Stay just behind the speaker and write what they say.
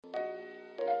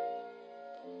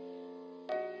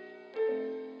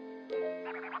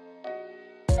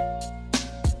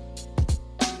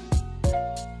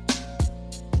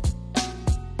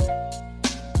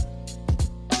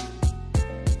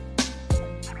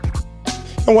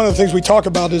And one of the things we talk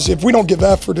about is if we don't give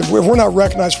effort, if we're not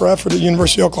recognized for effort at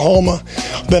University of Oklahoma,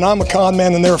 then I'm a con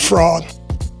man and they're a fraud.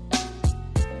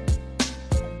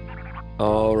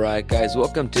 All right, guys,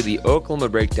 welcome to the Oklahoma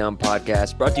Breakdown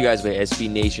Podcast, brought to you guys by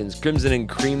SB Nation's Crimson and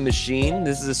Cream Machine.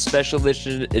 This is a special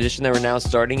edition that we're now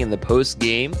starting in the post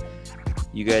game.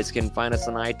 You guys can find us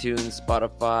on iTunes,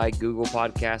 Spotify, Google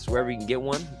Podcasts, wherever you can get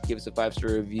one. Give us a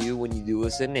 5-star review when you do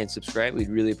listen and subscribe. We'd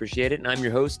really appreciate it. And I'm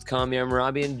your host, Kami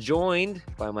Amarabi, and joined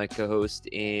by my co-host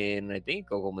in, I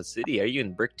think, Oklahoma City. Are you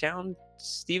in Bricktown,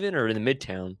 Steven, or in the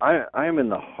Midtown? I am in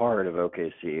the heart of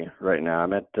OKC right now.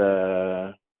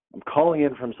 I'm calling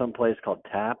in from some place called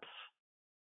Taps.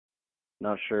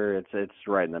 Not sure. It's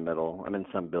right in the middle. I'm in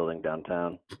some building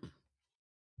downtown.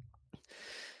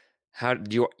 How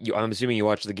do you? I'm assuming you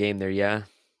watched the game there, yeah?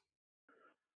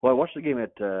 Well, I watched the game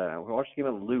at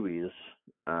Louis,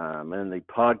 and then the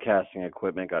podcasting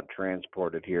equipment got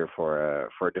transported here for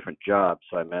a different job.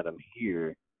 So I met him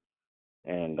here,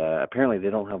 and apparently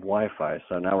they don't have Wi-Fi.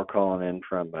 So now we're calling in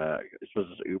from this was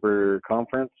Uber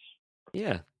conference.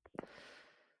 Yeah.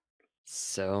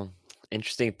 So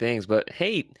interesting things, but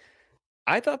hey,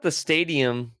 I thought the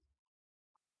stadium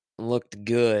looked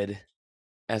good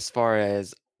as far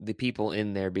as the people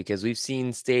in there, because we've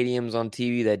seen stadiums on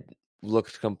TV that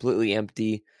looked completely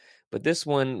empty, but this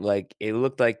one, like, it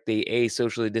looked like they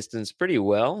socially distanced pretty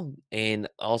well, and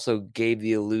also gave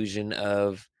the illusion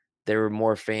of there were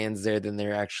more fans there than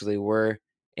there actually were.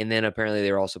 And then apparently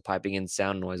they were also piping in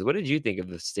sound noise. What did you think of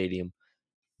the stadium?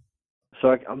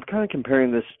 So I'm kind of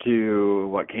comparing this to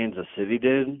what Kansas City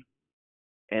did.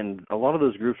 And a lot of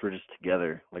those groups were just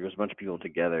together. Like, there was a bunch of people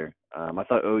together. I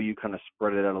thought OU kind of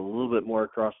spread it out a little bit more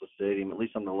across the stadium, at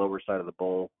least on the lower side of the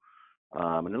bowl.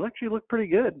 And it actually looked pretty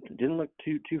good. It didn't look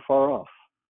too far off.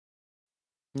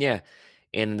 Yeah,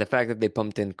 and the fact that they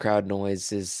pumped in crowd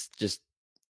noise is just...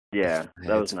 Yeah,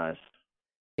 that was nice.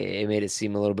 It made it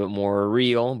seem a little bit more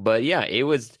real. But yeah,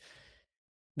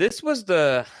 this was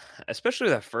especially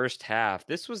the first half,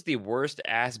 this was the worst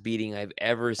ass beating I've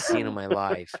ever seen in my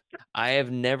life. I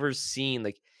have never seen,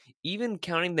 like, even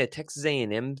counting the Texas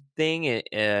A&M thing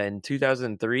in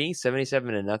 2003,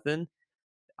 77-0.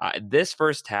 This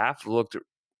first half looked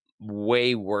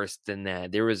way worse than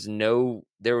that. It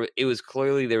was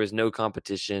clearly there was no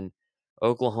competition.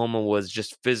 Oklahoma was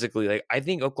just physically, like, I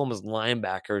think Oklahoma's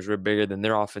linebackers were bigger than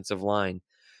their offensive line.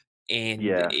 And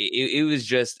yeah, it was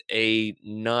just a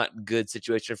not good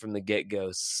situation from the get-go.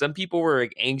 Some people were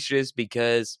anxious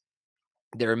because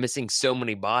they were missing so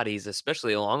many bodies,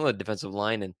 especially along the defensive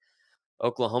line. And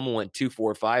Oklahoma went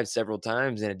 2-4-5 several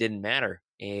times, and it didn't matter.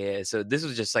 And so this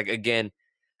was just like, again,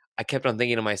 I kept on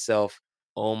thinking to myself,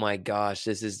 oh my gosh,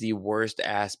 this is the worst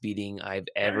ass beating I've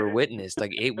ever witnessed.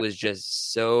 Like, it was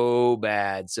just so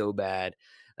bad, so bad.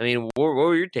 I mean, what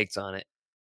were your takes on it?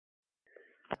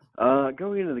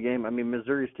 Going into the game, I mean,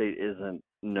 Missouri State isn't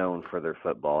known for their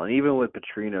football, and even with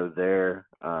Petrino there,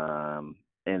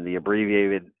 and the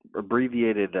abbreviated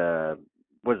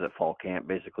what is it, fall camp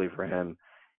basically for him,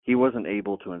 he wasn't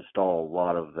able to install a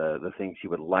lot of the things he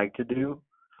would like to do.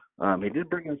 He did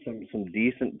bring in some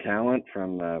decent talent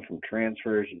from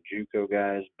transfers and JUCO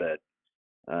guys, but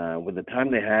with the time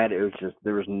they had, it was just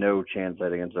there was no chance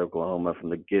that against Oklahoma from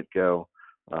the get-go.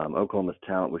 Oklahoma's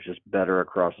talent was just better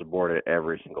across the board at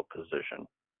every single position.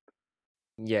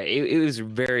 Yeah, it was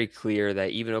very clear that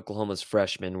even Oklahoma's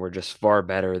freshmen were just far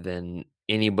better than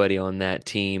anybody on that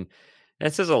team.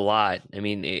 That says a lot. I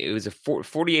mean, it was a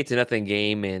 48-0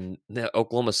 game, and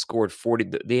Oklahoma scored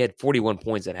 40. They had 41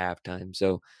 points at halftime.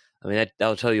 So, I mean,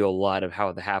 that'll tell you a lot of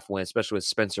how the half went, especially with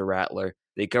Spencer Rattler.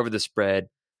 They covered the spread.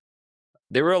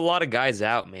 There were a lot of guys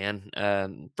out,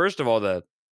 man. First of all, the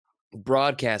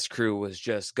broadcast crew was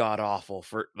just god awful.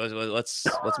 Let's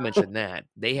mention that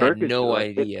they had no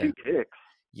idea.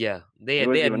 Yeah, they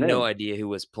had no idea who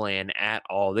was playing at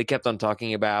all. They kept on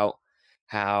talking about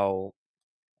how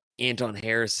Anton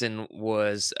Harrison it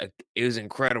was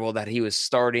incredible that he was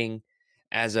starting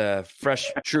as a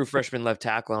true freshman left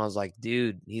tackle. And I was like,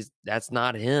 dude, that's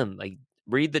not him. Like,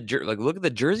 look at the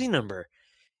jersey number.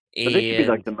 But they should be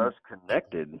like the most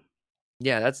connected.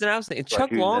 Yeah, that's what I was thinking.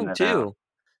 Chuck Long too.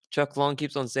 Chuck Long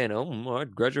keeps on saying, "Oh, I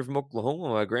graduated from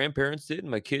Oklahoma. My grandparents did,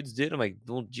 and my kids did." I'm like,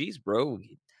 "Well, geez, bro.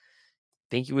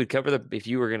 Think you would cover if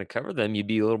you were going to cover them, you'd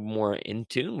be a little more in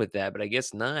tune with that." But I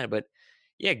guess not. But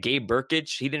yeah, Gabe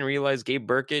Burkich. He didn't realize Gabe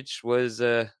Burkich was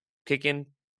kicking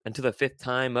until the fifth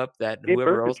time up. That Gabe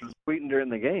whoever Burkich else was tweeting during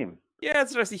the game. Yeah,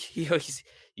 that's what I see.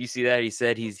 You see that? He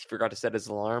said he forgot to set his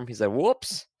alarm. He's like,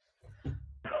 "Whoops."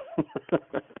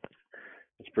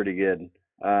 It's pretty good.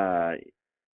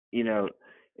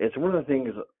 It's one of the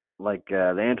things like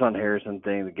the Anton Harrison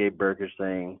thing, the Gabe Burkish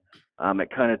thing, it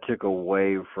kind of took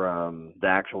away from the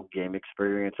actual game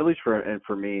experience, at least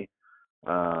for me,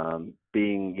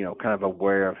 being kind of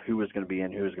aware of who was going to be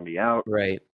in, who was going to be out,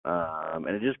 Right. and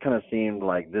it just kind of seemed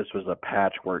like this was a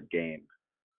patchwork game,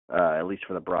 at least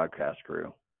for the broadcast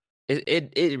crew.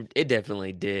 It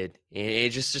definitely did. And it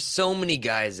just so many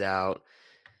guys out.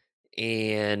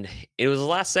 And it was the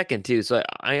last second too. So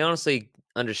I honestly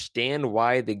understand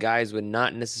why the guys would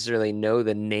not necessarily know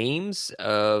the names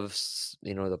of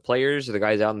the players or the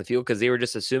guys out in the field, because they were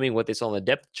just assuming what they saw on the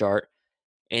depth chart.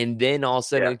 And then all of a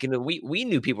sudden, we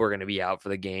knew people were going to be out for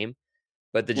the game,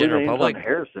 but the general Anton public,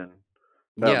 Harrison,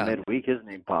 about midweek, his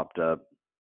name popped up.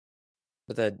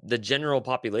 But the general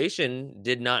population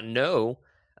did not know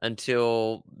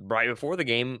until right before the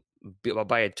game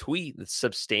by a tweet that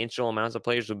substantial amounts of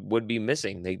players would be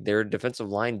missing. Their defensive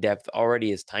line depth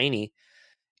already is tiny,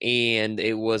 and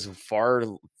it was far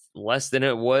less than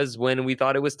it was when we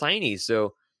thought it was tiny.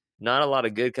 So not a lot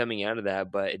of good coming out of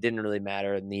that, but it didn't really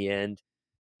matter in the end.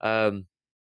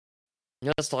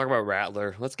 Let's talk about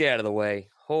Rattler. Let's get out of the way.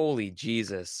 Holy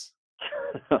Jesus.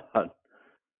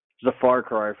 It's a far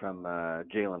cry from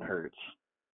Jalen Hurts.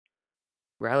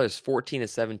 Rattler's 14 of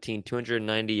 17,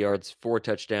 290 yards, 4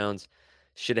 touchdowns.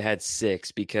 Should have had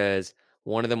 6, because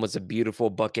one of them was a beautiful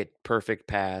bucket perfect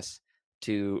pass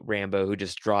to Rambo, who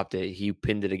just dropped it. He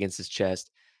pinned it against his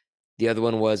chest. The other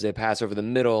one was a pass over the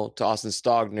middle to Austin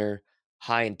Stogner,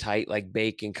 high and tight like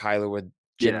Bake and Kyler would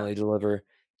generally deliver.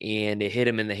 And it hit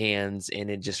him in the hands, and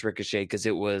it just ricocheted because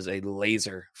it was a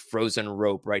laser frozen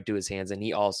rope right to his hands, and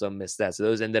he also missed that. So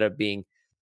those ended up being,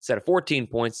 instead of 14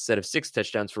 points, instead of 6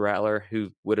 touchdowns for Rattler,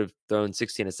 who would have thrown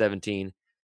 16 to 17,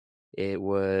 it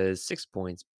was 6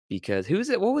 points, because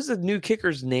what was the new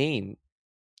kicker's name?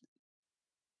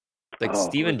 Like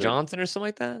Steven Johnson or something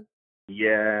like that?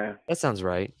 Yeah. That sounds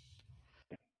right.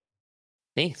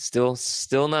 Hey, still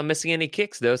not missing any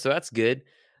kicks though, so that's good.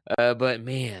 But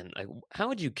man, like, how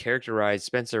would you characterize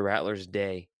Spencer Rattler's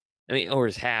day? I mean, or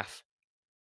his half?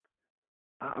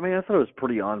 I mean, I thought it was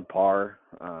pretty on par.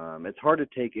 It's hard to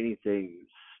take anything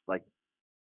like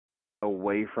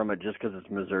away from it just because it's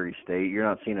Missouri State. You're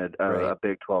not seeing a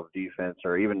Big 12 defense,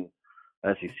 or even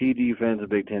SEC defense, a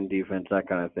Big 10 defense, that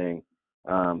kind of thing.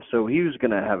 So he was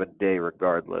going to have a day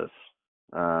regardless.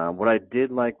 What I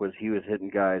did like was he was hitting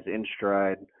guys in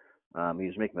stride. He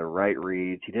was making the right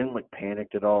reads. He didn't look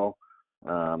panicked at all.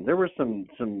 There were some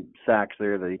sacks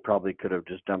there that he probably could have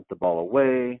just dumped the ball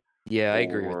away. Yeah, I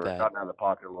agree with or that. gotten out of the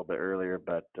pocket a little bit earlier.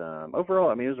 But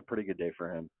overall, I mean, it was a pretty good day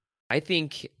for him. I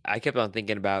think I kept on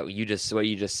thinking about what you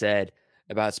just said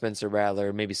about Spencer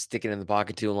Rattler, maybe sticking in the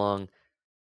pocket too long.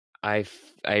 I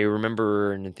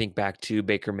remember and think back to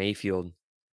Baker Mayfield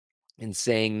and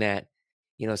saying that,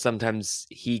 sometimes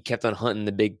he kept on hunting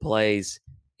the big plays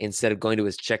instead of going to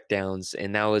his checkdowns.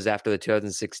 And that was after the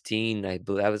 2016, I think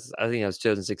that was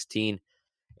 2016.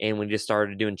 And when he just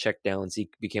started doing checkdowns, he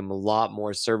became a lot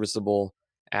more serviceable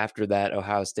after that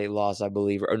Ohio State loss, I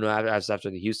believe, or no,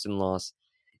 after the Houston loss.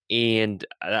 And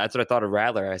that's what I thought of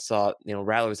Rattler. I saw,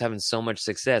 Rattler was having so much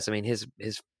success. I mean, his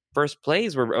first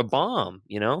plays were a bomb,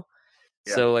 Yeah.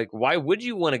 So, like, why would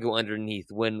you want to go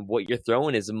underneath when what you're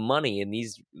throwing is money, and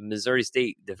these Missouri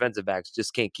State defensive backs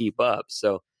just can't keep up?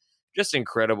 So, just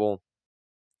incredible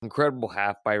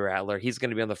half by Rattler. He's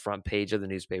going to be on the front page of the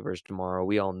newspapers tomorrow.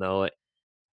 We all know it.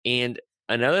 And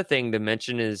another thing to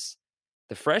mention is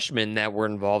the freshmen that were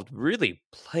involved really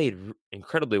played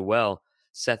incredibly well.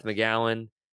 Seth McGowan,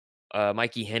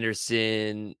 Mikey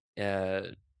Henderson,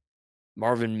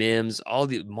 Marvin Mims,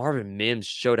 Marvin Mims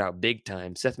showed out big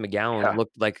time. Seth McGowan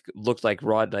looked like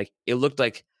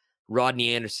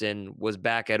Rodney Anderson was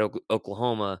back at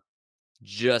Oklahoma.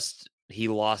 Just he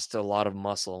lost a lot of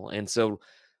muscle, and so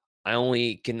I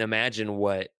only can imagine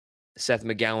what Seth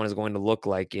McGowan is going to look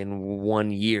like in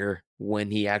 1 year when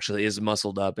he actually is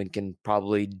muscled up and can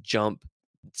probably jump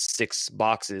 6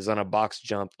 boxes on a box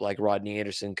jump like Rodney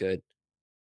Anderson could.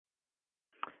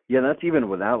 Yeah, that's even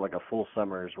without like a full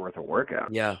summer's worth of workouts.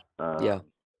 Yeah. I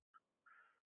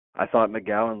thought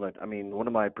McGowan one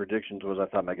of my predictions was I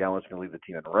thought McGowan was going to lead the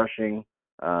team in rushing.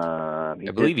 I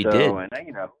believe he did. And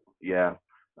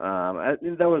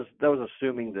that was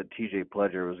assuming that TJ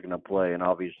Pledger was going to play, and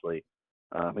obviously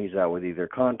he's out with either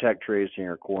contact tracing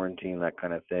or quarantine, that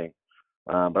kind of thing.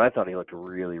 But I thought he looked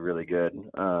really, really good.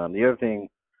 The other thing,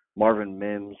 Marvin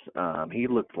Mims, he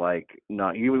didn't look like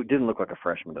a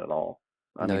freshman at all.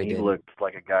 He looked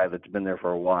like a guy that's been there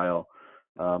for a while.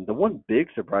 The one big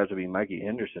surprise would be Mikey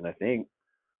Henderson, I think.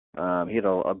 He had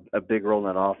a big role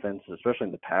in that offense, especially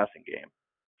in the passing game.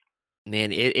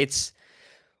 Man, it's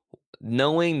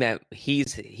knowing that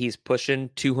he's pushing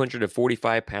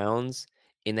 245 pounds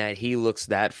and that he looks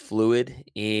that fluid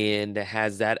and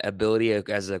has that ability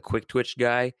as a quick twitch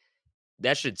guy,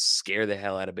 that should scare the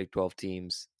hell out of Big 12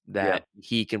 teams Yeah. that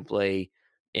he can play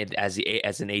it as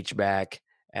an H back,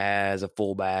 as a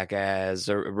fullback, as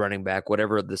a running back,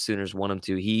 whatever the Sooners want him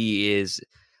to. He is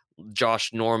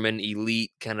Josh Norman,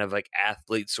 elite kind of like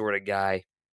athlete sort of guy.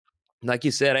 Like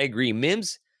you said, I agree.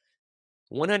 Mims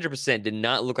 100% did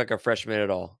not look like a freshman at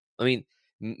all. I mean,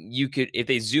 you could, if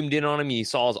they zoomed in on him and you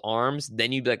saw his arms,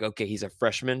 then you'd be like, okay, he's a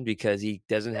freshman because he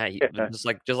doesn't have just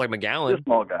like He's a McGowan.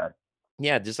 small guy.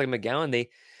 Yeah, just like McGowan, they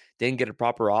didn't get a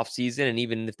proper offseason, and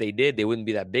even if they did, they wouldn't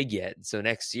be that big yet. So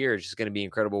next year, it's just going to be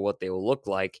incredible what they will look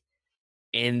like.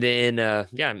 And then,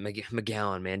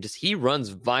 McGowan, man, just he runs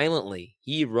violently.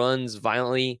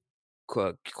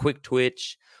 Quick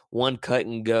twitch, one cut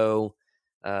and go.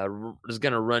 Is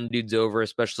going to run dudes over,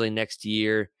 especially next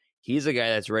year. He's a guy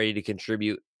that's ready to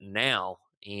contribute now,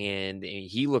 and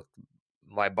he looked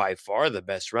by far the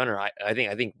best runner. I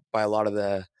think by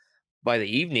the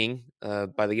evening,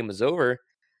 by the game was over,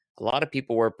 a lot of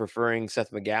people were preferring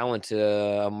Seth McGowan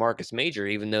to Marcus Major,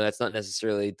 even though that's not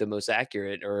necessarily the most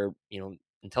accurate or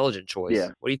intelligent choice. Yeah.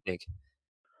 What do you think?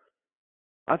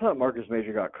 I thought Marcus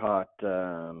Major got caught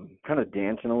kind of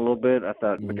dancing a little bit. I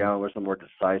thought McGowan was the more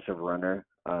decisive runner.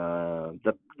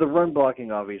 The run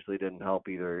blocking obviously didn't help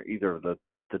either of the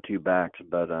two backs,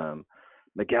 but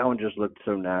McGowan just looked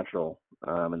so natural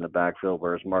in the backfield,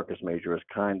 whereas Marcus Major was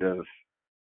kind of,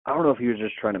 I don't know if he was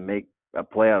just trying to make a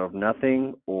play out of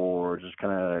nothing or just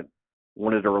kind of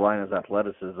wanted to rely on his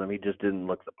athleticism. He just didn't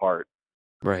look the part.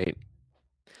 Right.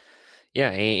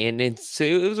 Yeah, and it was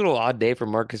a little odd day for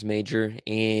Marcus Major,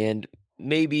 and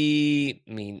maybe,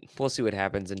 I mean, we'll see what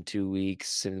happens in 2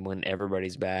 weeks and when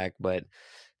everybody's back, but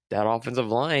that offensive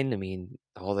line, I mean,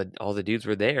 all the dudes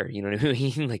were there, you know what I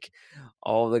mean? Like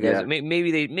all the guys, Yeah.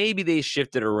 maybe they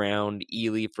shifted around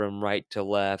Ely from right to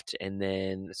left and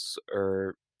then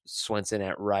or Swenson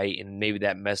at right, and maybe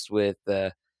that messed with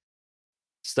the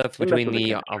stuff It messed between with the the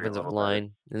chemistry a offensive little bit.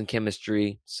 line and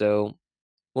chemistry. So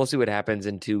we'll see what happens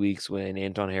in 2 weeks when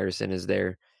Anton Harrison is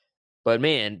there. But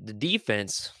man, the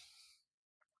defense,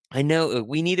 I know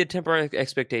we need to temper our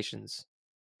expectations.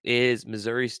 Is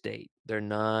Missouri State. They're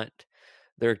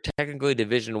technically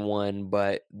Division 1,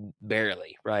 but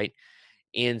barely, right?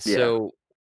 And Yeah. so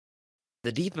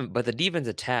the defense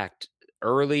attacked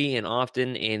early and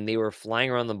often, and they were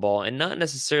flying around the ball, and not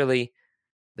necessarily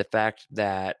the fact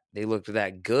that they looked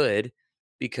that good,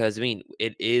 because I mean,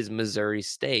 it is Missouri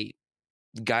State.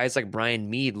 Guys like Brian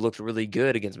Mead looked really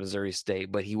good against Missouri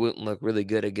State, but he wouldn't look really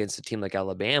good against a team like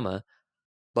Alabama.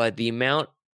 But the amount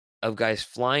of guys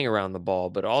flying around the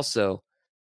ball, but also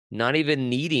not even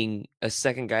needing a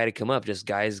second guy to come up, just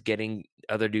guys getting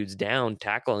other dudes down,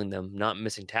 tackling them, not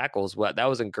missing tackles. Well, that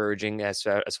was encouraging as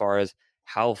far as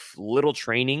how little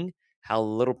training, how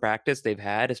little practice they've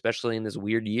had, especially in this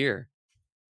weird year.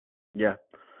 Yeah.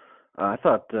 I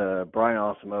thought Brian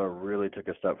Asamoah really took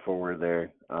a step forward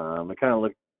there. I kind of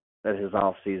looked at his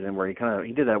off season where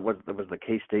he did that. What was the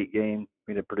K State game?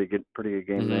 He did a pretty good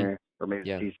game there, or maybe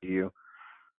Yeah. TCU.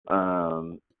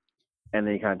 And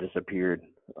then he kind of disappeared.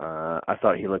 I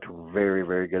thought he looked very,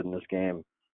 very good in this game.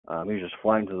 He was just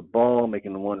flying to the ball,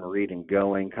 making the one read and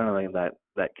going, kind of like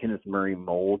that Kenneth Murray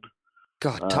mold.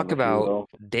 God, talk about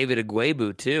David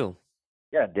Ugwoegbu too.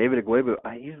 Yeah, David Ugwoegbu.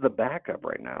 He's the backup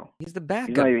right now. He's the backup.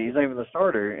 He's not even the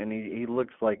starter, and he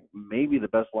looks like maybe the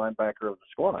best linebacker of the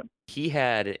squad. He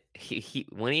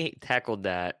when he tackled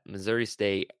that Missouri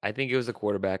State, I think it was a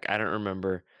quarterback. I don't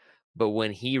remember. But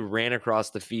when he ran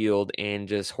across the field and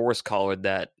just horse collared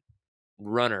that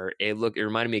runner, it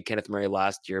reminded me of Kenneth Murray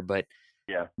last year. But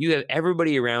yeah, you have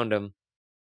everybody around him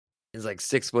is like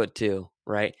 6'2",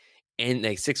 right? And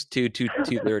like 6'2",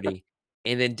 230.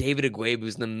 And then David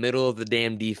Ugwoegbu's in the middle of the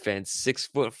damn defense,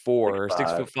 6'4" or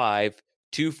 6'5",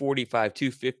 245,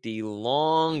 250,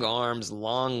 long arms,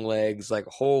 long legs. Like,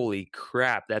 holy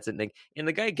crap, that's a thing. And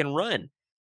the guy can run.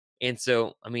 And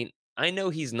so, I mean, I know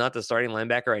he's not the starting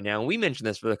linebacker right now. And we mentioned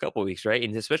this for a couple of weeks, right?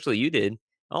 And especially you did.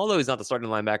 Although he's not the starting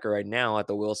linebacker right now at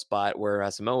the will spot where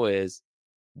Asamoah is,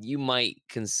 you might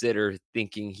consider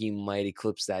thinking he might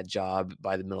eclipse that job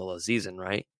by the middle of the season,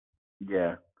 right?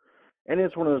 Yeah. And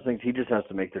it's one of those things, he just has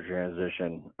to make the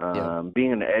transition. Yeah.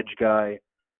 Being an edge guy,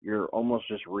 you're almost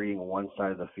just reading one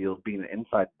side of the field. Being an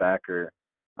inside backer,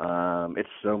 it's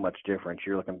so much different.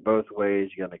 You're looking both ways.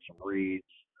 You got to make some reads.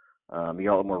 You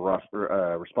got more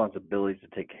responsibilities to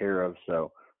take care of.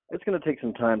 So it's going to take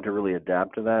some time to really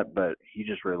adapt to that, but he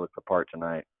just really looked the part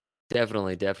tonight.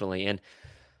 Definitely. And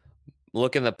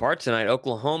looking the part tonight,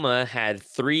 Oklahoma had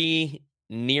three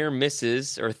near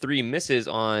misses or three misses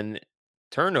on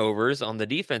turnovers on the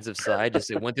defensive side.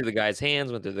 Just it went through the guy's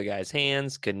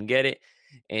hands, couldn't get it.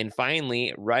 And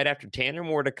finally, right after Tanner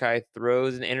Mordecai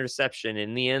throws an interception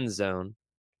in the end zone,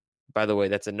 by the way,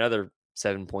 that's another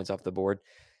 7 points off the board.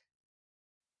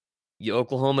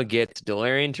 Oklahoma gets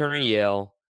Delarian Turner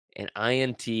Yale an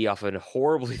INT off a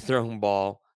horribly thrown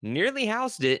ball, nearly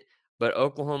housed it, but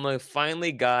Oklahoma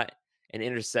finally got an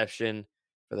interception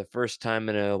for the first time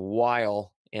in a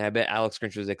while. And I bet Alex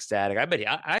Grinch was ecstatic. I bet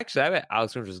Alex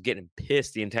Grinch was getting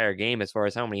pissed the entire game as far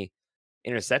as how many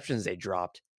interceptions they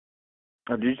dropped.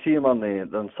 Did you see him on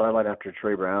the sideline after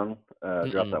Trey Brown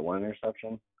dropped that one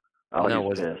interception? Oh, No, he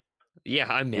was pissed. Yeah,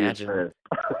 I imagine.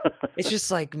 It's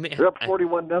just like, man, they're up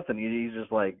 41-0. He's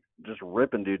just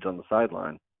ripping dudes on the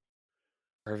sideline.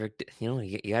 Perfect.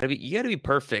 You gotta be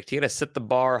perfect. You gotta set the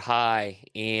bar high.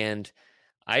 And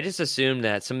I just assumed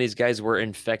that some of these guys were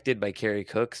infected by Kerry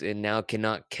Cooks and now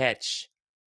cannot catch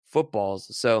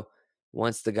footballs. So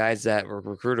once the guys that were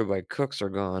recruited by Cooks are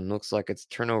gone, looks like it's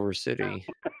turnover city.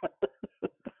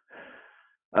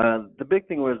 The big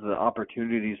thing was the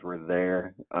opportunities were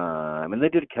there. And they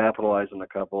did capitalize on a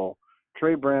couple.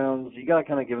 Trey Brown's, you got to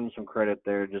kind of give him some credit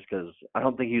there just because I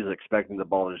don't think he was expecting the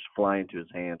ball to just fly into his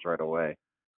hands right away.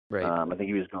 Right. I think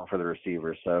he was going for the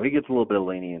receiver. So he gets a little bit of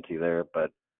leniency there,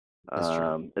 but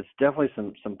it's definitely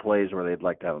some plays where they'd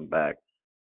like to have him back.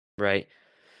 Right.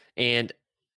 And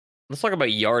let's talk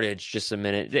about yardage just a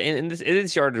minute. And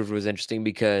this yardage was interesting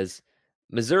because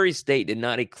Missouri State did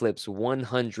not eclipse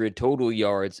 100 total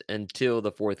yards until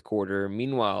the fourth quarter.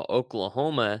 Meanwhile,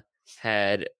 Oklahoma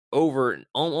had over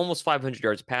almost 500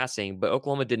 yards passing, but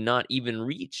Oklahoma did not even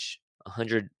reach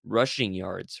 100 rushing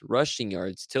yards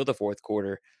till the fourth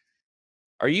quarter.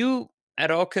 Are you at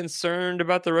all concerned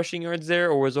about the rushing yards there,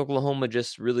 or was Oklahoma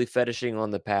just really fetishing on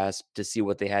the pass to see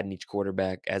what they had in each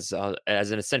quarterback as an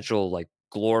essential, like,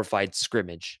 glorified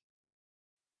scrimmage?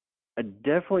 I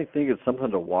definitely think it's something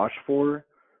to watch for,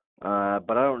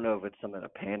 but I don't know if it's something to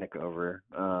panic over.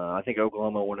 I think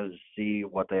Oklahoma wanted to see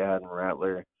what they had in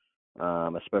Rattler,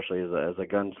 especially as a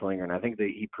gunslinger, and I think that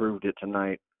he proved it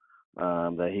tonight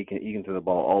that he can throw the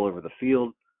ball all over the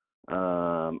field.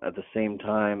 At the same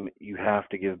time, you have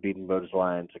to give Beaton-Bode's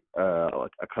Lions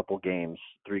a couple games,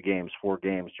 3 games, 4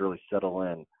 games to really settle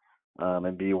in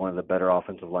and be one of the better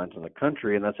offensive lines in the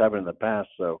country, and that's happened in the past.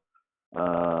 So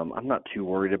I'm not too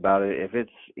worried about it. If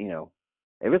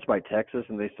it's by Texas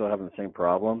and they still having the same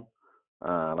problem,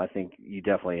 I think you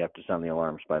definitely have to sound the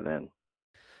alarms by then.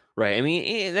 Right. I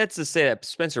mean, that's to say that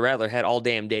Spencer Rattler had all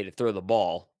damn day to throw the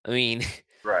ball. I mean,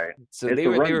 right. So it's they the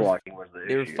were run blocking was the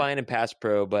they were issue. fine in pass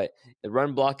pro, but the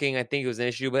run blocking, I think, it was an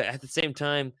issue. But at the same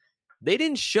time, they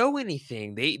didn't show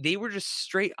anything. They were just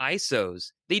straight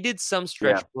ISOs. They did some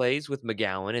stretch plays with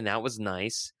McGowan, and that was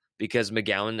nice because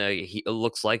McGowan, he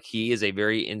looks like he is a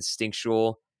very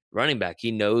instinctual running back.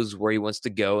 He knows where he wants to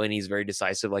go, and he's very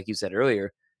decisive, like you said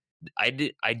earlier.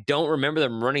 I don't remember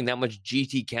them running that much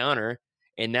GT counter,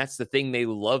 and that's the thing they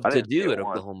love to do at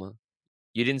Oklahoma.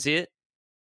 You didn't see it?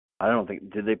 I don't think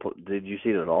did you see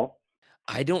it at all?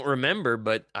 I don't remember,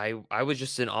 but I was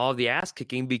just in awe of the ass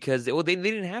kicking because they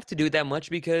didn't have to do it that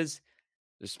much because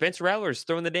Spencer Rattler is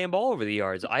throwing the damn ball over the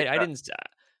yards. I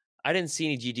didn't see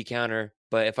any GT counter,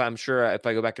 but if I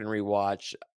go back and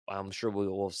rewatch, I'm sure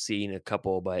we'll see in a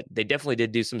couple. But they definitely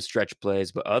did do some stretch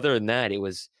plays. But other than that, it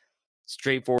was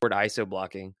straightforward ISO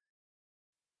blocking.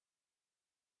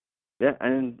 Yeah,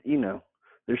 and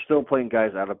they're still playing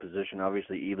guys out of position.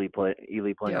 Obviously, Ely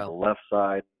playing on the left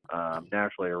side,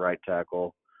 naturally a right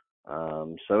tackle.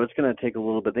 So it's going to take a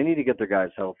little bit. They need to get their guys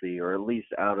healthy or at least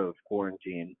out of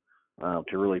quarantine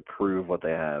to really prove what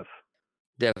they have.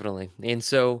 Definitely. And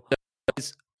so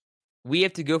we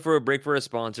have to go for a break for our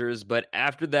sponsors, but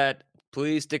after that,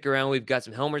 please stick around. We've got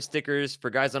some helmet stickers for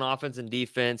guys on offense and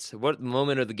defense, what the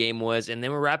moment of the game was, and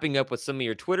then we're wrapping up with some of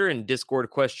your Twitter and Discord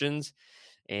questions.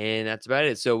 And that's about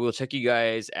it. So we'll check you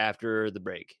guys after the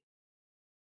break.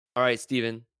 All right,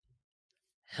 Steven.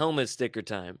 Helmet sticker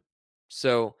time.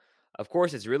 So, of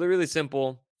course, it's really, really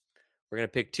simple. We're going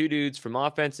to pick 2 dudes from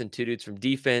offense and 2 dudes from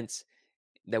defense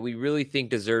that we really think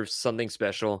deserves something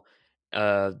special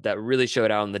that really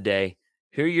showed out on the day.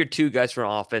 Who are your 2 guys from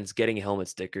offense getting helmet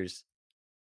stickers?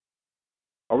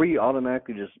 Are we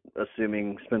automatically just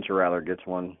assuming Spencer Rattler gets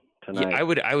one tonight? Yeah,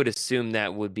 I would assume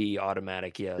that would be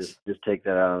automatic. Yes. Just take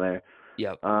that out of there.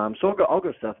 Yep. So I'll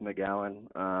go Seth McGowan.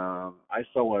 I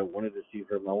saw what I wanted to see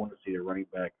from him. I wanted to see a running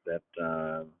back that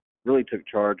really took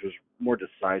charge, was more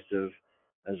decisive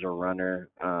as a runner.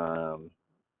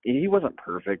 He wasn't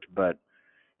perfect, but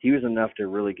he was enough to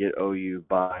really get OU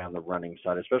by on the running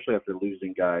side, especially after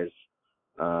losing guys,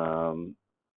 um,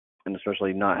 and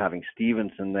especially not having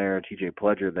Stevenson there, TJ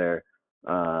Pledger there.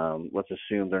 Let's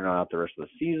assume they're not out the rest of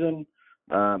the season.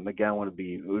 McGowan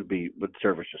would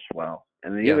serve us just well.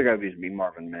 And the Yeah. other guy would be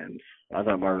Marvin Mims. I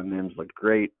thought Marvin Mims looked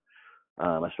great,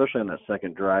 especially on that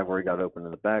second drive where he got open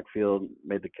in the backfield,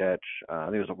 made the catch. I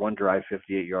think it was a one drive,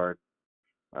 58-yard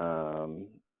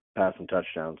pass and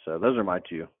touchdown. So those are my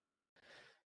two.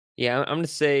 Yeah, I'm gonna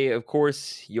say, of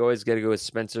course, you always got to go with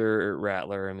Spencer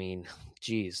Rattler. I mean,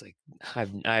 geez, like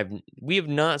we have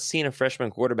not seen a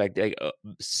freshman quarterback. Like,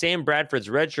 Sam Bradford's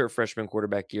redshirt freshman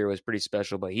quarterback year was pretty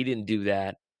special, but he didn't do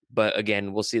that. But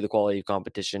again, we'll see the quality of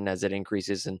competition as it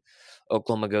increases, and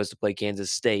Oklahoma goes to play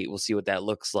Kansas State. We'll see what that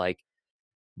looks like.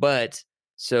 But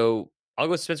so I'll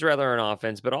go Spencer Rattler on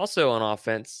offense, but also on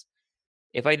offense,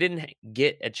 if I didn't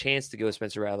get a chance to go with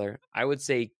Spencer Rattler, I would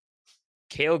say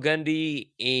Cale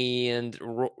Gundy and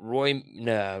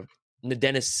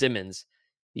Dennis Simmons,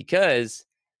 because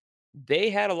they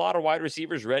had a lot of wide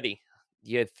receivers ready.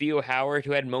 You had Theo Howard,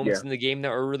 who had moments in the game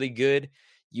that were really good.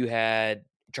 You had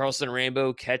Charleston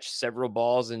Rambo catch several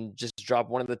balls and just drop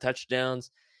one of the touchdowns.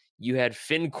 You had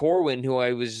Finn Corwin, who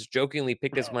I was jokingly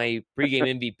picked as my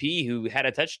pregame MVP, who had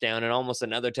a touchdown and almost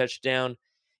another touchdown.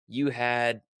 You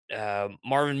had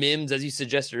Marvin Mims, as you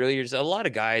suggested earlier. There's a lot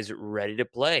of guys ready to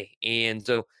play. And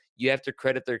so you have to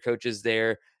credit their coaches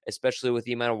there, especially with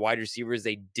the amount of wide receivers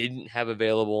they didn't have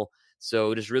available.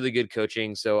 So just really good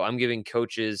coaching. So I'm giving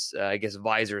coaches, I guess,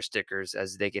 visor stickers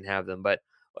as they can have them. But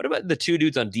what about the two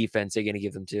dudes on defense? They're going to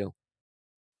give them to?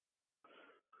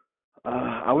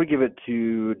 I would give it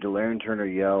to De'Laren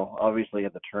Turner-Yell. Obviously, he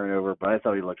had the turnover, but I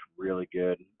thought he looked really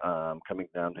good coming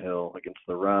downhill against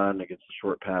the run, against the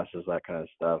short passes, that kind of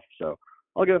stuff. So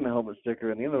I'll give him a helmet sticker.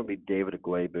 And the other would be David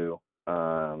Agwebu,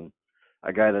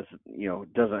 a guy that's,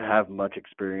 doesn't have much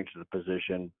experience in the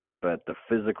position, but the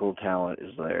physical talent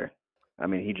is there. I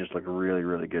mean, he just looked really,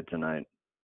 really good tonight.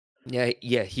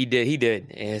 Yeah, he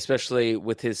did, and especially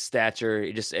with his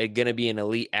stature, just going to be an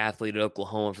elite athlete at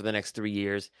Oklahoma for the next 3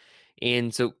 years.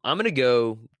 And so I'm going to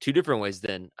go two different ways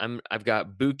then. I've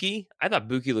got Buki. I thought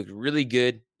Buki looked really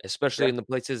good, especially in the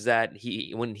places that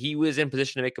when he was in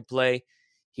position to make a play,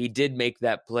 he did make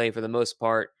that play for the most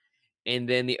part. And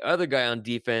then the other guy on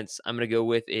defense I'm going to go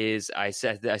with is, I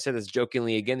said this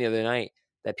jokingly again the other night,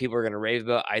 that people are going to rave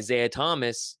about Isaiah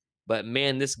Thomas. But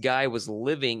man, this guy was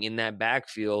living in that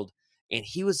backfield, and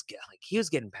he was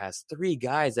getting past three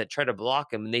guys that tried to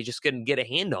block him, and they just couldn't get a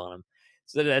hand on him.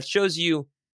 So that shows you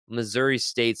Missouri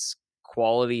State's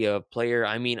quality of player.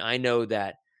 I mean, I know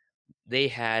that they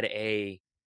had a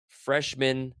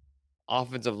freshman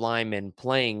offensive lineman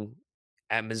playing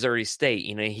at Missouri State.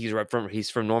 He's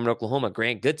from Norman, Oklahoma.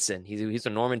 Grant Goodson. He's a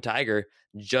Norman Tiger.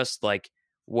 Just like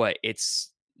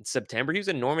it's September. He was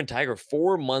a Norman Tiger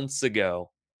 4 months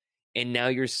ago. And now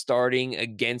you're starting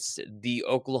against the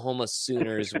Oklahoma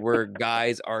Sooners, where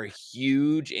guys are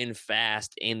huge and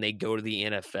fast, and they go to the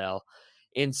NFL.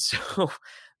 And so,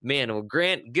 man, well,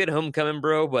 Grant, good homecoming,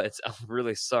 bro. But I'm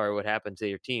really sorry what happened to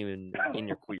your team and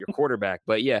your quarterback.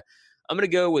 But yeah, I'm gonna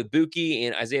go with Buki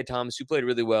and Isaiah Thomas, who played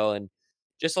really well, and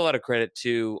just a lot of credit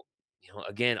to,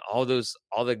 again, all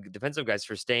the defensive guys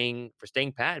for staying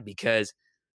pat, because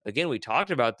again, we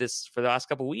talked about this for the last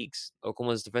couple of weeks.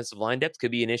 Oklahoma's defensive line depth could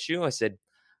be an issue. I said,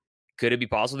 could it be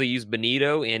possible to use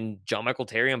Benito and John Michael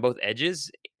Terry on both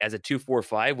edges as a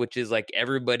 2-4-5, which is like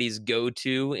everybody's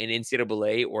go-to in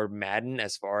NCAA or Madden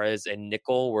as far as a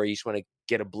nickel where you just want to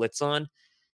get a blitz on?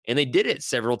 And they did it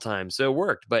several times, so it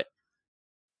worked. But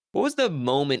what was the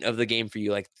moment of the game for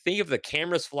you? Like, think of the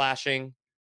cameras flashing,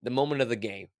 the moment of the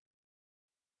game.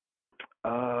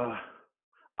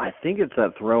 I think it's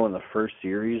that throw in the first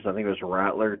series. I think it was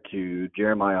Rattler to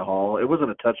Jeremiah Hall. It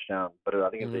wasn't a touchdown, but I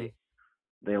think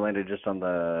they landed just on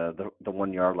the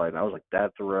 1 yard line. I was like,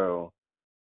 that throw,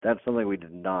 that's something we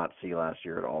did not see last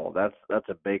year at all. That's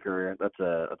a Baker, that's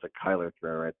a Kyler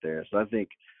throw right there. So I think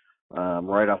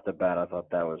right off the bat, I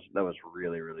thought that was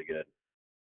really, really good.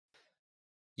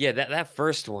 Yeah, that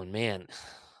first one, man.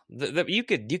 You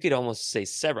could almost say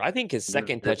several. I think his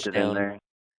second touchdown.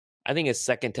 I think his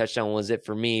second touchdown was it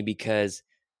for me, because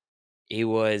it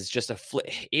was just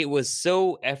it was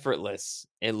so effortless.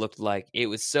 It looked like it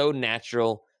was so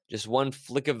natural. Just one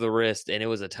flick of the wrist, and it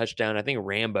was a touchdown. I think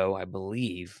Rambo, I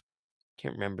believe.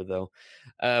 Can't remember though.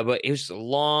 But it was just a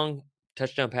long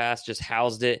touchdown pass, just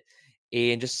housed it,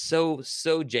 and just so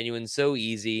genuine, so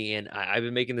easy. And I've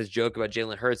been making this joke about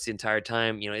Jalen Hurts the entire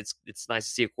time. It's nice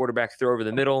to see a quarterback throw over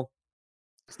the middle.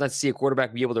 It's nice to see a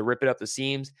quarterback be able to rip it up the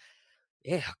seams.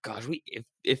 Yeah, gosh,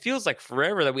 it feels like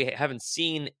forever that we haven't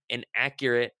seen an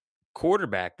accurate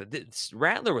quarterback. That this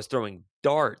Rattler was throwing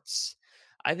darts.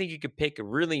 I think you could pick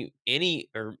really any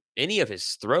of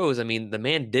his throws. I mean, the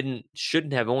man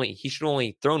shouldn't have only he should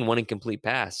only thrown one incomplete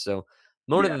pass. So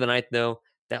moment Yeah. of the night though,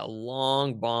 that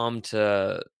long bomb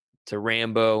to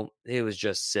Rambo, it was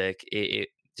just sick. It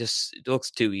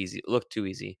looks too easy. It looked too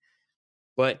easy.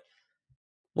 But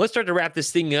let's start to wrap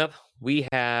this thing up. We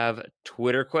have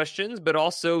Twitter questions, but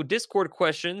also Discord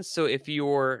questions. So if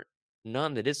you're not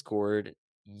in the Discord,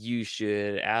 you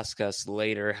should ask us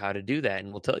later how to do that,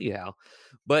 and we'll tell you how.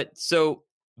 But so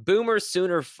Boomer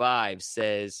Sooner 5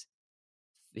 says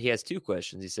he has two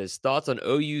questions. He says thoughts on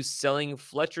OU selling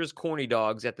Fletcher's corny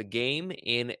dogs at the game,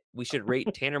 and we should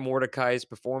rate Tanner Mordecai's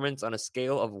performance on a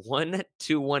scale of 1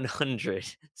 to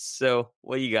 100. So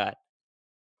what you got?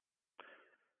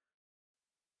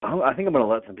 I think I'm going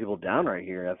to let some people down right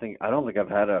here. I don't think I've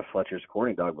had a Fletcher's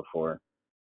corny dog before.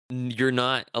 You're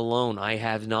not alone. I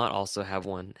have not also had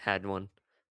one.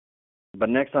 But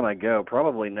next time I go,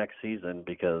 probably next season,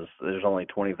 because there's only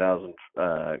 20,000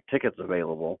 tickets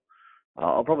available,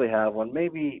 I'll probably have one.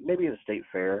 Maybe at a state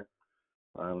fair.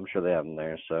 I'm sure they have them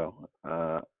there. So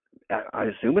I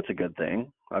assume it's a good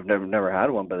thing. I've never had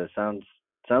one, but it sounds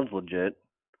legit.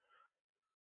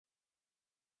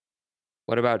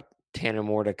 What about Tanner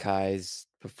Mordecai's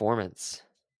performance?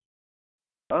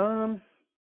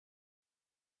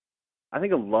 I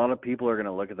think a lot of people are going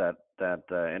to look at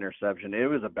that interception. It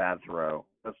was a bad throw.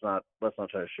 Let's not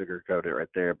try to sugarcoat it right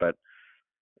there, but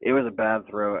it was a bad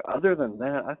throw. Other than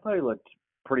that, I thought he looked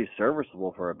pretty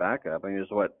serviceable for a backup. I mean, it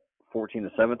was what, 14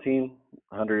 to 17,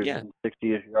 Yeah.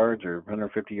 160-ish yards or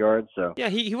 150 yards. So Yeah,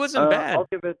 he wasn't bad. I'll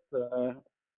give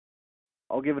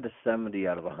it a 70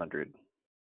 out of 100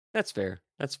 That's fair.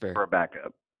 for a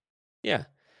backup. Yeah.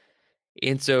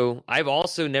 And so I've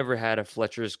also never had a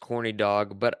Fletcher's corny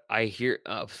dog, but I hear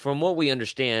from what we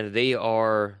understand, they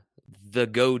are the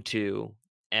go-to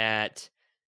at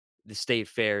the state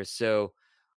fair. So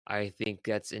I think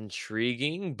that's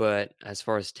intriguing, but as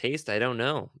far as taste, I don't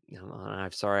know.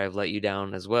 I'm sorry I've let you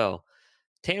down as well.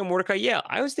 Tanner Mordecai, yeah,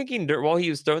 I was thinking while he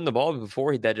was throwing the ball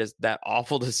before that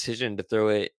awful decision to throw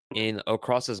it in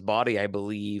across his body. I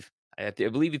believe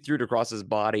he threw it across his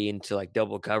body into like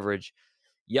double coverage.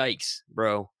 Yikes,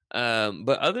 bro.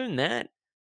 But other than that,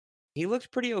 he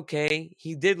looked pretty okay.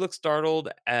 He did look startled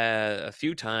a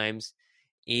few times,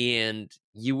 and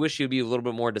you wish he would be a little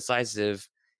bit more decisive.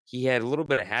 He had a little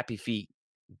bit of happy feet,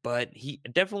 but he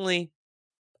definitely,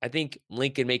 I think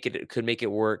Lincoln could make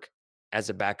it work as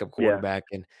a backup quarterback.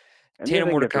 And And Tanner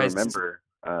the other thing Mordecai, you have to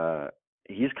remember,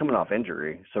 he's coming off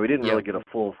injury, so he didn't Yeah. really get a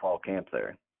full fall camp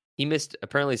there. he missed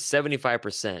apparently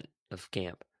 75% of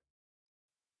camp.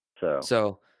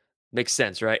 So makes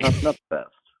sense, right? Not the best.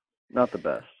 Not the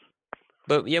best.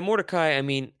 But yeah, Mordecai, I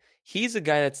mean, he's a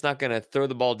guy that's not going to throw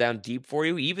the ball down deep for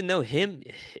you, even though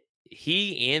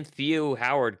he and Theo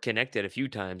Howard connected a few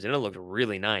times and it looked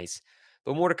really nice.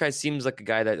 But Mordecai seems like a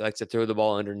guy that likes to throw the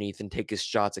ball underneath and take his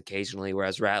shots occasionally,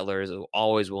 whereas Rattler is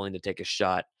always willing to take a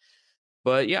shot.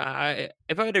 But yeah,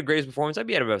 if I had to grade his performance, I'd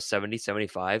be at about 70,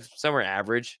 75, somewhere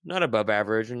average, not above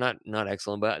average or not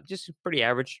excellent, but just pretty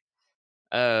average.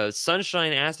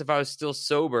 Sunshine asked if I was still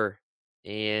sober,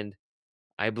 and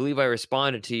I believe I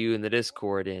responded to you in the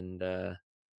Discord, and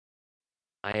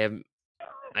I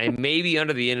may be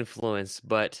under the influence,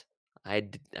 but I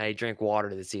drank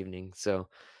water this evening. So,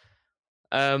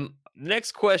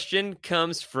 next question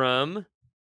comes from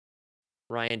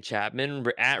Ryan Chapman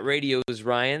at Radio's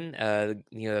Ryan.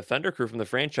 The Thunder Crew from the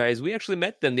franchise. We actually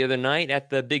met them the other night at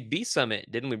the Big B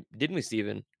Summit, didn't we,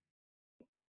 Steven?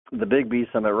 The Big B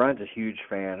Summit. Ryan's a huge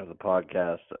fan of the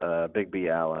podcast, Big B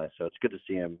ally, so it's good to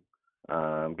see him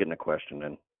getting a question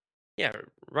in. Yeah,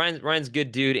 Ryan's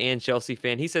good dude and Chelsea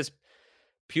fan. He says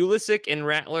Pulisic and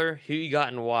Rattler, who you got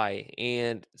and why?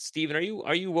 And Steven,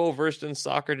 are you well versed in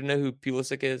soccer to know who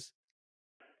Pulisic is?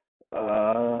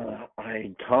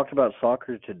 I talked about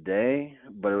soccer today,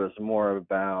 but it was more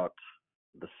about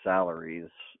the salaries.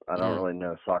 I don't really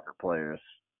know soccer players.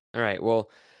 All right. Well,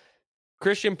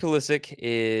 Christian Pulisic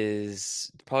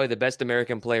is probably the best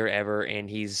American player ever, and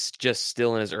he's just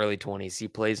still in his early 20s. He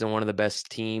plays in one of the best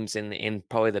teams in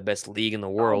probably the best league in the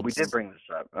world. We did bring this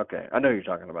up. Okay, I know who you're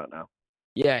talking about now.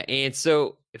 Yeah, and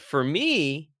so for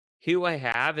me, who I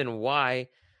have and why.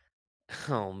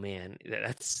 Oh man,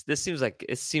 this is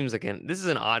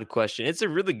an odd question. It's a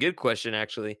really good question,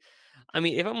 actually. I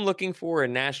mean, if I'm looking for a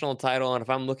national title and if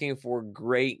I'm looking for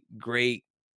great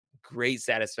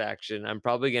satisfaction, I'm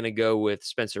probably going to go with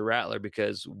Spencer Rattler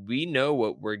because we know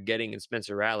what we're getting in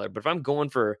Spencer Rattler. But if I'm going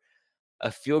for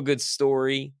a feel good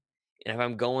story and if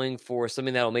I'm going for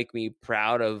something that'll make me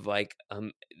proud of like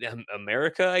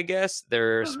America, I guess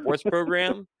their sports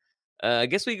program, I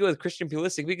guess we go with Christian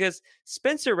Pulisic because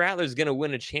Spencer Rattler is going to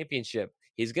win a championship.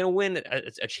 He's going to win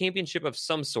a championship of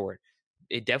some sort.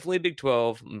 It definitely Big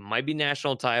 12, might be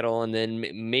national title, and then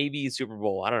maybe Super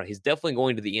Bowl. I don't know. He's definitely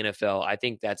going to the NFL. I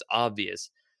think that's obvious.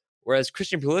 Whereas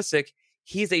Christian Pulisic,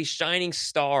 he's a shining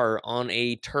star on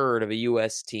a turd of a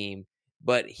U.S. team,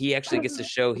 but he actually gets to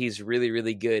show he's really,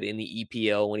 really good in the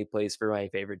EPL when he plays for my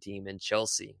favorite team in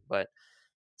Chelsea. But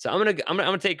so I'm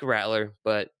gonna take Rattler,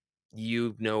 but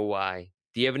you know why.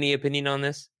 Do you have any opinion on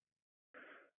this?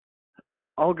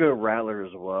 I'll go Rattler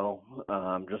as well,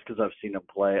 just because I've seen him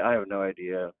play. I have no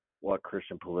idea what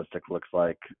Christian Pulisic looks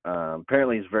like.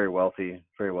 Apparently, he's very wealthy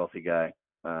guy.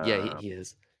 Yeah, he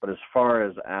is. But as far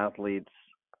as athletes,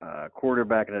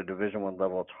 quarterback at a Division I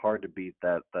level, it's hard to beat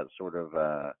that sort of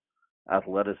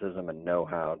athleticism and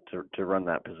know-how to run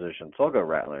that position. So I'll go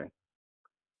Rattler.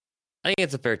 I think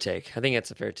it's a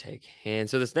fair take. And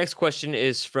so this next question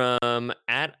is from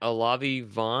at Alavi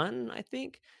Vaughn, I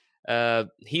think.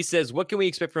 He says, what can we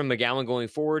expect from McGowan going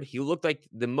forward? He looked like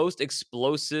the most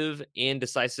explosive and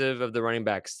decisive of the running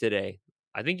backs today.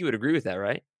 I think you would agree with that,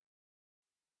 right?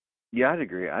 Yeah, I'd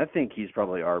agree. I think he's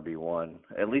probably RB1,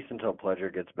 at least until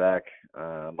Pledger gets back.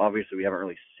 Obviously, we haven't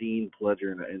really seen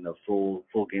Pledger in the full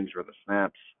games for the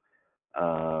snaps.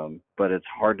 But it's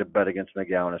hard to bet against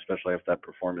McGowan, especially after that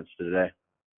performance today.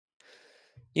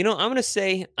 You know, I'm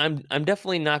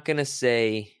definitely not gonna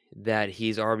say that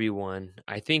he's RB1.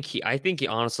 I think he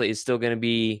honestly is still gonna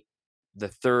be the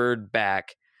third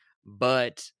back,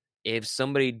 but if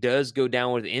somebody does go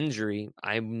down with injury,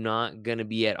 I'm not gonna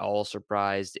be at all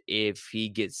surprised if he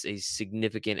gets a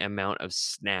significant amount of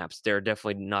snaps. They're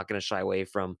definitely not gonna shy away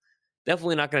from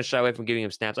giving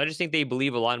him snaps. I just think they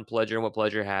believe a lot in Pledger and what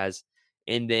Pledger has,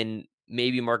 and then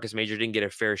maybe Marcus Major didn't get a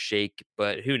fair shake,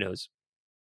 but who knows?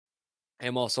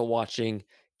 I'm also watching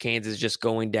Kansas just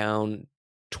going down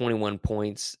 21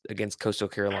 points against Coastal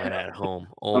Carolina at home.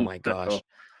 Oh my gosh.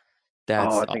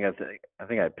 That's I think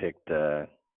I picked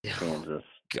Kansas.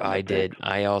 I did.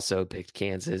 I also picked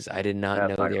Kansas. I did not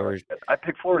know they were. I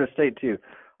picked Florida State too.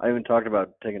 I even talked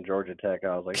about taking Georgia Tech.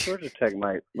 I was like, Georgia Tech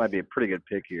might be a pretty good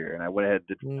pick here, and I went ahead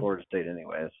and did Florida State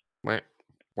anyways.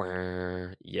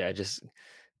 Yeah, just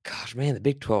gosh, man, the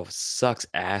Big 12 sucks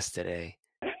ass today.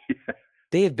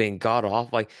 They have been god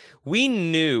off. Like we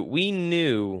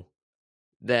knew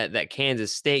that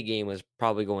Kansas State game was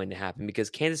probably going to happen because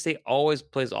Kansas State always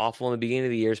plays awful in the beginning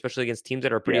of the year, especially against teams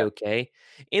that are pretty okay.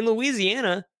 In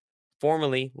Louisiana,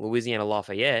 formerly Louisiana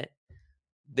Lafayette,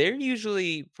 they're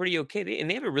usually pretty okay, and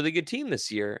they have a really good team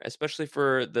this year, especially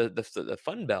for the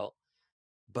Fun Belt.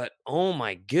 But oh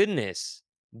my goodness,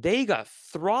 they got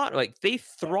throttled. Like they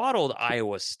throttled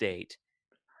Iowa State.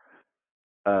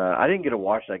 I didn't get to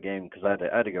watch that game because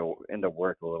I had to go into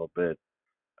work a little bit.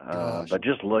 But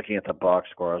just looking at the box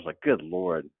score, I was like, "Good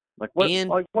Lord! Like what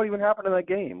even happened in that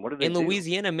game? What did they do?"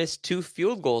 Louisiana missed 2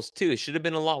 field goals too. It should have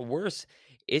been a lot worse.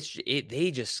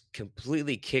 They just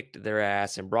completely kicked their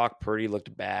ass, and Brock Purdy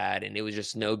looked bad, and it was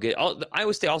just no good.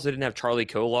 Iowa State also didn't have Charlie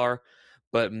Kolar,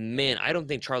 but man, I don't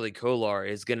think Charlie Kolar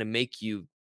is going to make you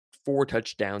 4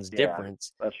 touchdowns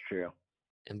difference. That's true.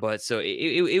 But so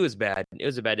it was bad. It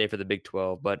was a bad day for the Big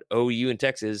 12, but OU and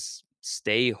Texas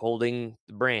stay holding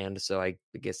the brand, so I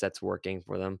guess that's working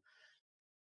for them.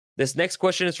 This next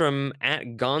question is from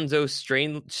at Gonzo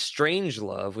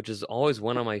Strangelove, which is always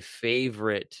one of my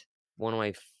favorite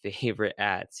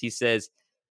ats. He says,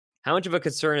 how much of a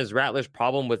concern is Rattler's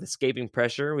problem with escaping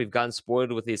pressure? We've gotten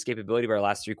spoiled with the escapability of our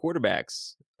last 3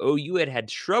 quarterbacks. OU had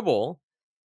trouble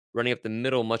running up the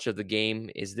middle much of the game.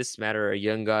 Is this a matter of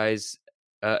young guys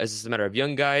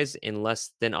in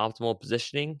less than optimal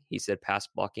positioning? He said pass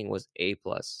blocking was A+.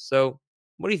 So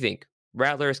what do you think?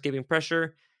 Rattler escaping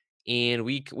pressure, and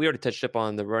we already touched up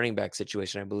on the running back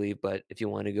situation, I believe, but if you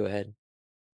want to go ahead.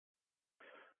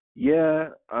 Yeah,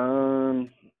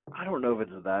 I don't know if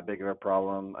it's that big of a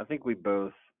problem. I think we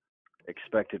both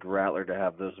expected Rattler to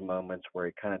have those moments where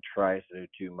he kind of tries to do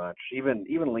too much. Even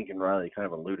Lincoln Riley kind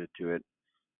of alluded to it.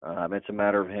 It's a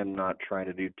matter of him not trying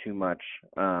to do too much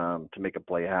to make a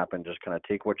play happen. Just kind of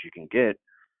take what you can get,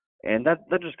 and that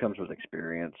just comes with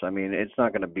experience. I mean, it's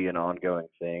not going to be an ongoing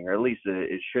thing, or at least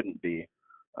it shouldn't be,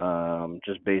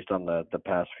 just based on the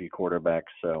past few quarterbacks.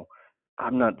 So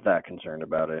I'm not that concerned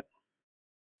about it.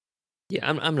 Yeah,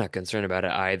 I'm not concerned about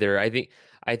it either. I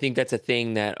think that's a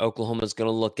thing that Oklahoma's going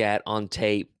to look at on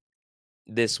tape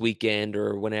this weekend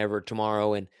or whenever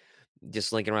tomorrow, and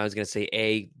just Lincoln Riley's going to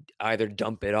say, either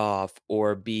dump it off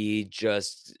or B,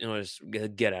 just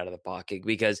get out of the pocket,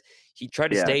 because he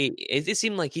tried to Yeah, stay. It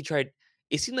seemed like he tried.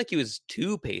 It seemed like he was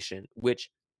too patient. Which,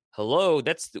 hello,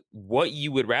 that's what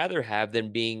you would rather have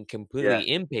than being yeah,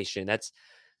 completely impatient.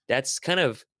 That's kind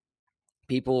of,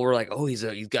 people were like, oh, he's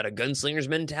got a gunslinger's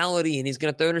mentality and he's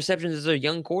going to throw interceptions as a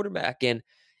young quarterback. And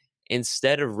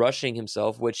instead of rushing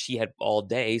himself, which he had all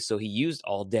day, so he used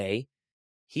all day,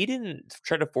 he didn't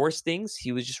try to force things.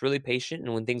 He was just really patient,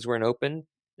 and when things weren't open,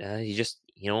 he just,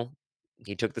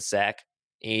 he took the sack,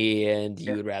 and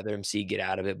you yeah. would rather him see get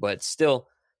out of it. But still,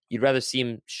 you'd rather see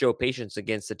him show patience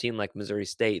against a team like Missouri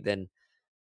State than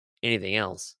anything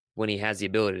else when he has the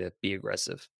ability to be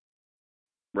aggressive.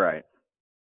 Right.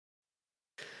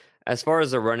 As far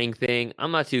as the running thing,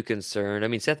 I'm not too concerned. I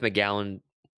mean, Seth McGowan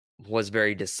was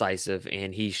very decisive,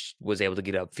 and he was able to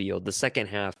get upfield. The second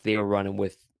half, they were running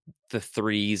with the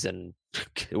threes and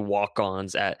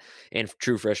walk-ons and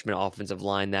true freshman offensive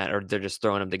line or they're just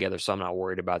throwing them together. So I'm not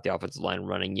worried about the offensive line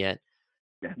running yet.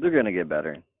 Yeah, they're going to get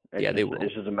better. Yeah, they will.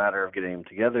 It's just a matter of getting them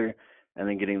together and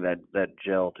then getting that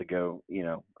gel to go,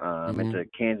 into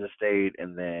Kansas State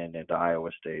and then into Iowa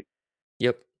State.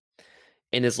 Yep.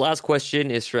 And this last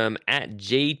question is from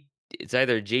it's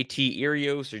either JT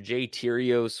Irios or J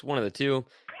Tyrios, one of the two.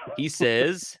 He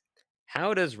says,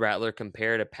 how does Rattler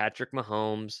compare to Patrick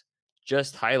Mahomes?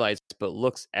 Just highlights, but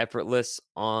looks effortless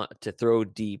to throw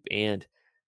deep. And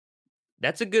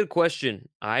that's a good question.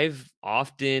 I've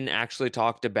often actually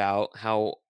talked about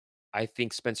how I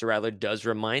think Spencer Rattler does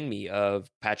remind me of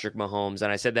Patrick Mahomes,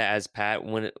 and I said that as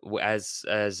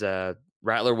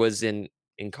Rattler was in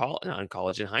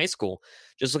college, in high school.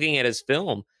 Just looking at his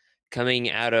film coming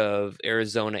out of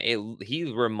Arizona,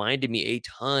 he reminded me a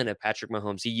ton of Patrick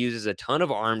Mahomes. He uses a ton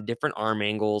of different arm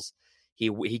angles.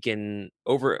 He can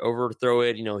overthrow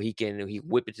it. He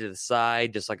whip it to the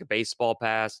side just like a baseball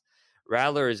pass.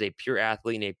 Rattler is a pure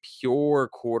athlete and a pure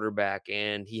quarterback,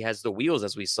 and he has the wheels,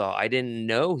 as we saw. I didn't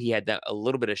know he had a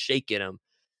little bit of shake in him.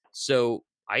 So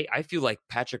I feel like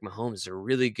Patrick Mahomes is a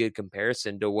really good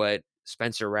comparison to what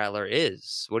Spencer Rattler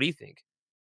is. What do you think?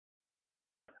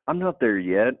 I'm not there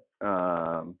yet,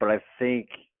 but I think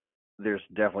there's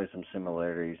definitely some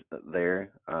similarities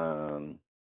there.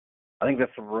 I think the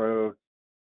throw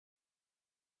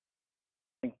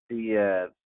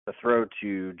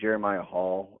to Jeremiah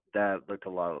Hall, that looked a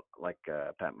lot like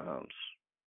Pat Mahomes.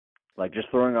 Like just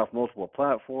throwing off multiple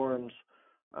platforms,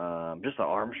 just the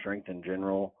arm strength in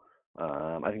general.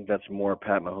 I think that's more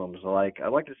Pat Mahomes like.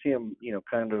 I'd like to see him,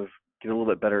 kind of get a little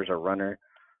bit better as a runner.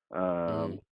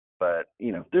 But,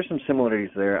 there's some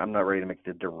similarities there. I'm not ready to make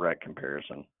the direct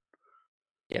comparison.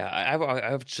 Yeah,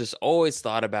 I've just always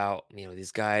thought about,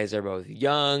 these guys are both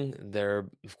young.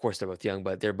 Of course they're both young,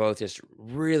 but they're both just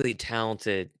really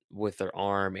talented with their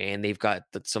arm, and they've got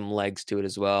some legs to it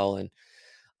as well. And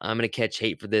I'm gonna catch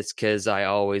hate for this because I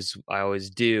always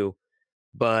do,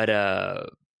 but I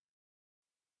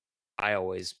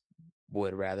always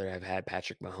would rather have had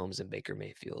Patrick Mahomes and Baker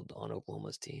Mayfield on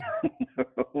Oklahoma's team.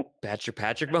 Patrick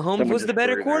Mahomes Someone was the just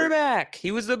better quarterback.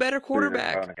 He was the better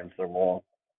quarterback. Against the wall.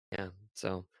 Yeah.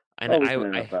 So I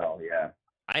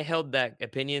held that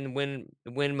opinion when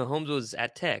Mahomes was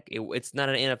at Tech. It's not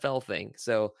an NFL thing.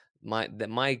 So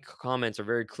my comments are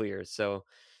very clear. So,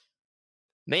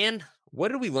 man, what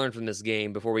did we learn from this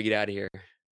game before we get out of here?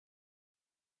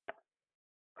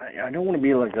 I don't want to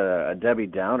be like a Debbie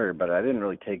Downer, but I didn't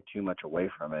really take too much away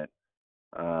from it.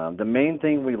 The main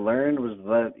thing we learned was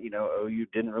that, OU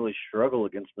didn't really struggle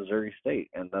against Missouri State,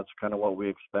 and that's kind of what we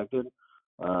expected.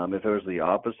 If it was the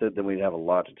opposite, then we'd have a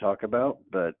lot to talk about,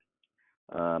 but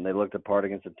they looked apart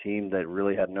against a team that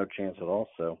really had no chance at all.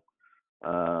 So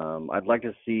I'd like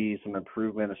to see some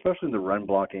improvement, especially in the run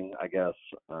blocking, I guess.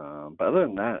 But other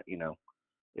than that,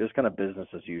 it was kind of business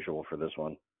as usual for this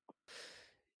one.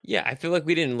 Yeah, I feel like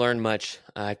we didn't learn much.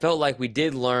 I felt like we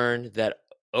did learn that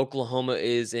Oklahoma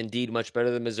is indeed much better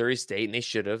than Missouri State, and they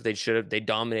should have. They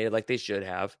dominated like they should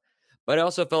have. But I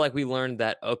also felt like we learned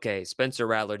that, okay, Spencer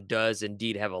Rattler does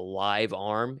indeed have a live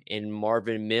arm, and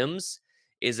Marvin Mims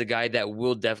is a guy that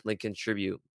will definitely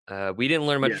contribute. We didn't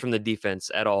learn much from the defense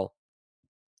at all.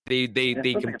 They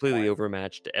completely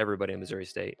overmatched everybody in Missouri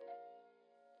State.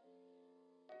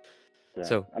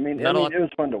 So it was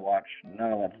fun to watch.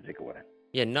 Not a lot to take away.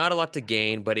 Yeah, not a lot to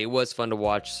gain, but it was fun to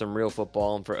watch some real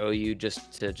football and for OU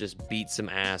just beat some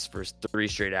ass for 3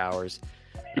 straight hours.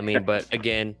 I mean, but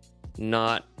again,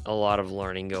 not a lot of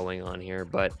learning going on here.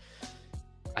 But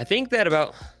I think that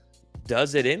about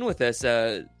does it in with us.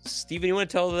 Steven, you want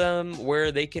to tell them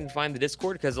where they can find the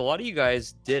Discord? Because a lot of you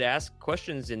guys did ask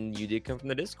questions and you did come from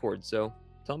the Discord. So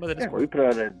Tell them about the Yeah, Discord. we put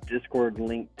out a Discord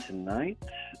link tonight,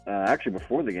 actually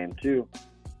before the game too.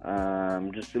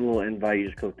 Just a little invite. You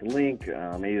just click the link. It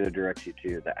either directs you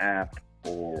to the app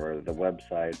or the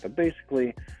website. But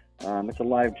basically, it's a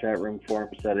live chat room forum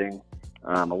setting.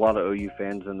 A lot of OU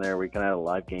fans in there. We kind of had a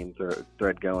live game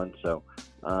thread going. So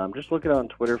just look it on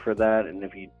Twitter for that. And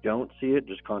if you don't see it,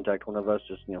 just contact one of us.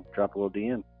 Just drop a little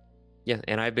DM. Yeah,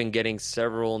 and I've been getting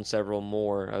several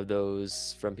more of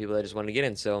those from people that just want to get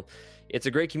in. So it's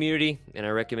a great community, and I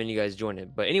recommend you guys join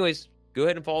it. But anyways, go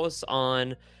ahead and follow us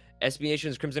on SB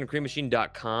Nation's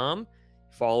CrimsonandCreamMachine.com.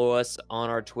 Follow us on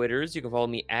our Twitters. You can follow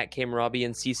me at Kamarabi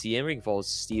and CCM. You can follow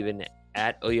Steven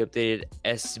at OU Updated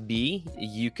SB.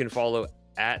 You can follow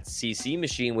at CC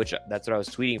Machine, which that's what I was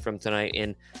tweeting from tonight.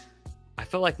 And I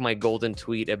felt like my golden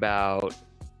tweet about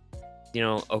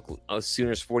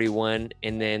Sooners 41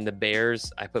 and then the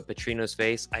Bears, I put Petrino's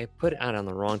face. I put it out on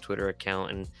the wrong Twitter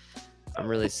account, and I'm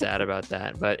really sad about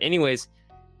that. But anyways,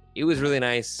 it was really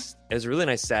nice. It was a really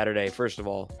nice Saturday, first of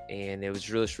all, and it was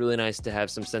really nice to have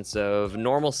some sense of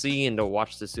normalcy and to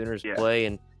watch the Sooners play.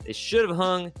 And they should have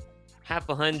hung half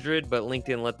 100, but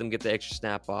LinkedIn let them get the extra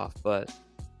snap off. But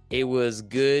it was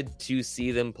good to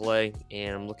see them play,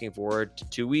 and I'm looking forward to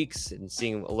 2 weeks and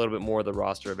seeing a little bit more of the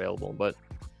roster available. But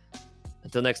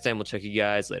until next time, we'll check you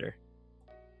guys later.